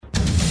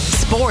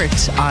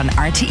Sport on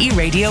RTE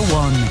Radio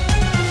 1.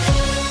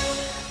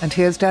 And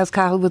here's Des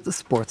Cahill with the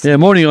sports. Yeah,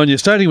 morning on you.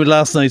 Starting with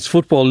last night's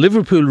football,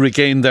 Liverpool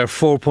regained their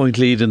 4-point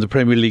lead in the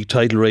Premier League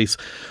title race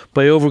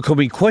by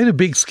overcoming quite a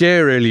big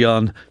scare early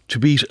on to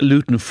beat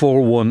Luton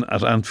 4-1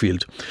 at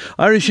Anfield.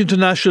 Irish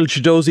international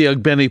Chidozie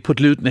Ogbene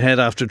put Luton ahead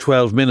after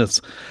 12 minutes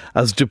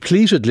as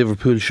depleted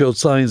Liverpool showed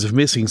signs of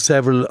missing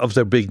several of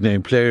their big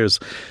name players.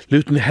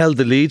 Luton held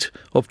the lead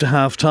up to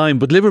half time,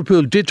 but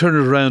Liverpool did turn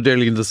it around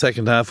early in the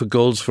second half with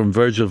goals from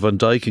Virgil van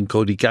Dijk and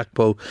Cody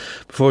Gakpo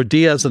before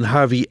Diaz and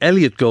Harvey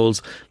Elliott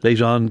goals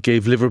late on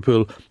gave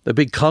Liverpool a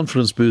big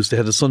confidence boost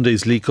ahead of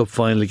Sunday's League Cup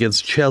final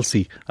against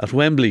Chelsea at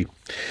Wembley.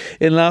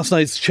 In last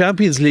night's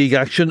Champions League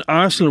action,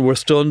 Arsenal were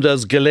stunned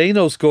as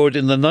Galeno scored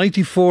in the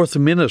 94th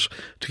minute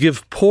to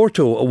give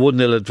Porto a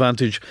 1-0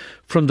 advantage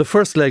from the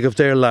first leg of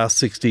their last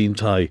 16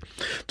 tie.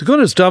 The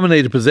Gunners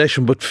dominated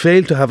possession but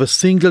failed to have a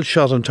single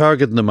shot on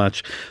target in the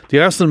match. The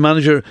Arsenal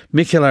manager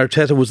Mikel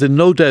Arteta was in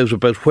no doubt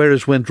about where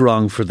it went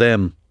wrong for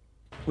them.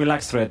 We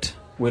lack threat.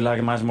 We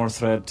like much more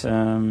threat,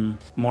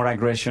 more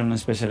aggression,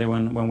 especially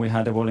when we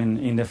had the ball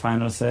in the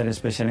final third,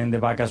 especially in the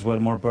back as well,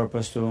 more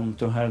purpose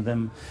to hurt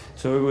them.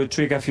 So we will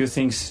tweak a few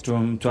things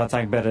to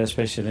attack better,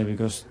 especially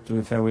because, to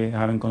be fair, we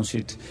haven't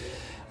conceded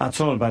at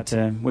all, but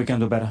we can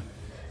do better.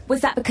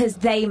 Was that because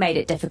they made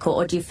it difficult,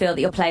 or do you feel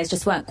that your players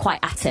just weren't quite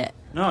at it?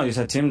 No, it's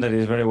a team that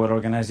is very well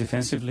organised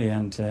defensively,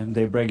 and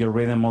they break your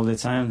rhythm all the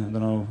time. I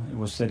don't know, it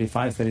was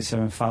 35,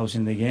 37 fouls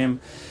in the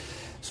game.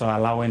 So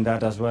allowing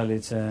that as well,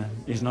 it's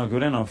not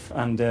good enough.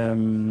 And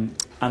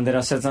there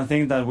are certain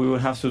things that we will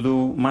have to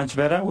do much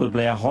better. We'll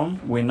play at home.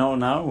 We know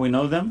now, we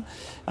know them,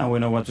 and we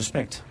know what to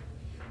expect.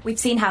 We've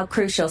seen how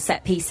crucial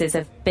set pieces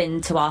have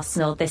been to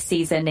Arsenal this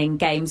season in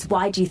games.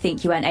 Why do you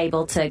think you weren't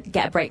able to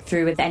get a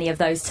breakthrough with any of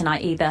those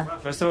tonight either?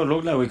 First of all, it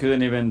looked like we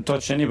couldn't even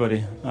touch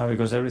anybody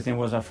because everything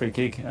was a free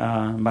kick.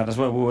 But as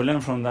well, we will learn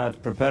from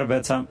that, prepare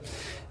better,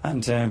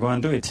 and go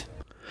and do it.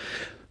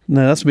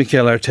 Now that's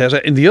Mikel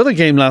Arteta. In the other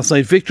game last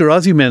night, Victor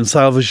Osimhen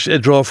salvaged a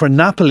draw for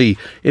Napoli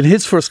in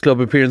his first club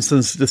appearance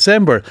since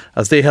December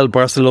as they held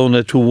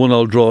Barcelona to a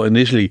 1-1 draw in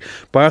Italy.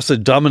 Barca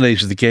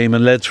dominated the game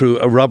and led through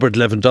a Robert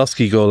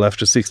Lewandowski goal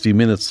after 60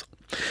 minutes.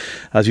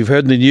 As you've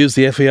heard in the news,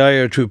 the FAI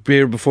are to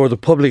appear before the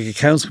Public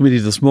Accounts Committee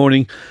this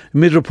morning.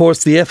 Amid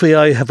reports, the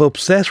FAI have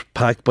upset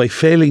PAC by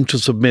failing to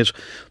submit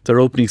their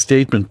opening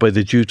statement by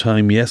the due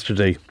time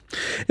yesterday.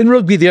 In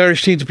rugby, the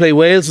Irish team to play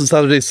Wales in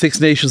Saturday's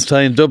Six Nations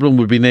tie in Dublin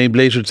will be named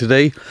later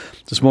today.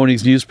 This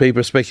morning's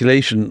newspaper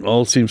speculation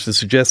all seems to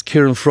suggest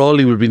Kieran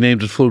Frawley will be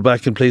named at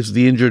full-back in place of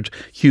the injured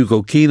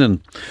Hugo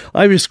Keenan.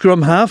 Irish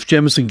scrum half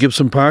Jamison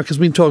Gibson-Park has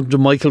been talking to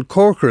Michael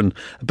Corcoran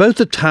about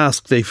the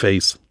task they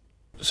face.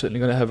 Certainly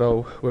going to have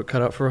our work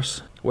cut out for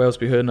us. Wales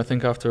be hurting, I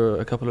think, after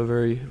a couple of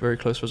very, very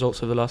close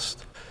results over the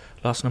last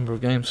number of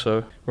games.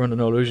 So we're under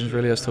no illusions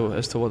really as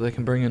to what they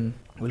can bring, and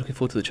we're looking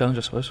forward to the challenge,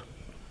 I suppose.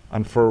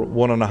 And for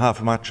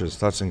 1.5 matches,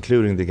 that's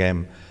including the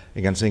game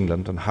against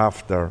England and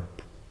half their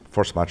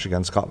first match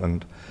against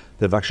Scotland,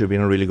 they've actually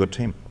been a really good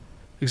team.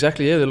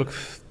 Exactly, yeah,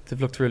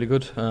 they've looked really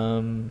good.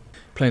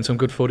 Playing some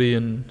good footy,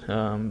 and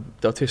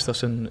they'll test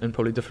us in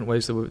probably different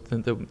ways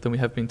than we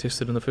have been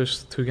tested in the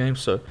first two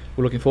games. So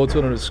we're looking forward to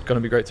it, and it's going to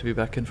be great to be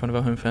back in front of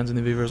our home fans in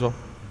the Aviva as well.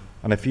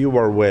 And if you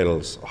were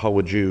Wales, how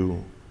would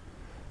you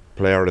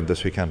play Ireland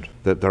this weekend?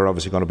 They're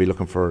obviously going to be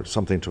looking for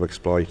something to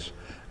exploit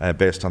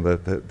based on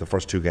the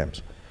first two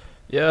games.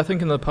 Yeah, I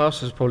think in the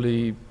past it's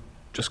probably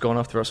just gone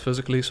after us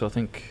physically, so I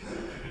think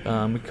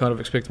we kind of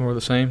expect more of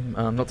the same.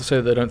 Not to say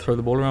that they don't throw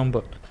the ball around,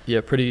 but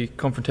yeah, pretty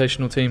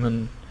confrontational team,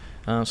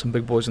 and some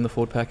big boys in the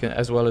forward pack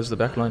as well as the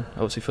back line.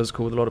 Obviously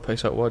physical with a lot of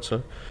pace out wide,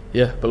 so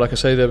yeah, but like I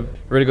say, they're a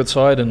really good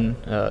side, and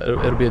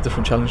it'll be a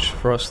different challenge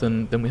for us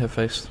than we have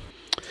faced.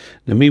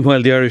 Now,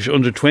 meanwhile, the Irish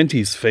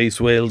under-20s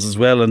face Wales as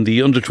well, and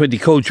the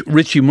under-20 coach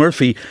Richie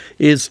Murphy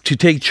is to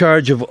take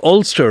charge of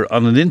Ulster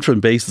on an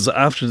interim basis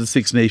after the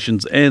Six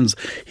Nations ends.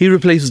 He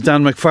replaces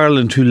Dan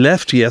McFarland, who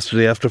left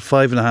yesterday after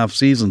 5.5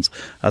 seasons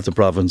at the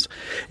province.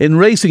 In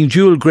racing,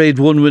 dual Grade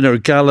 1 winner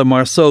Gala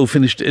Marceau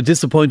finished a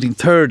disappointing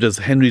third as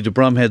Henry de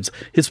Bromhead's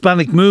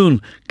Hispanic Moon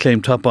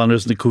claimed top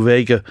honours in the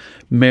Cuvega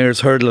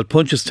Mares Hurdle at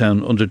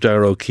Punchestown under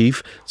Dara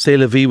O'Keefe. C'est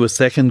la Vie was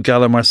second,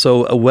 Gala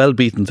Marceau a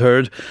well-beaten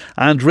third,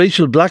 and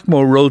Rachel Blackmore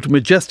rode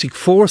majestic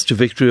force to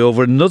victory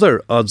over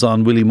another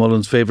odds-on Willie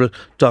Mullins favourite,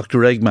 Dr.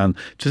 Eggman.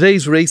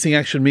 Today's racing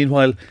action,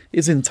 meanwhile,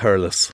 is in Thurles.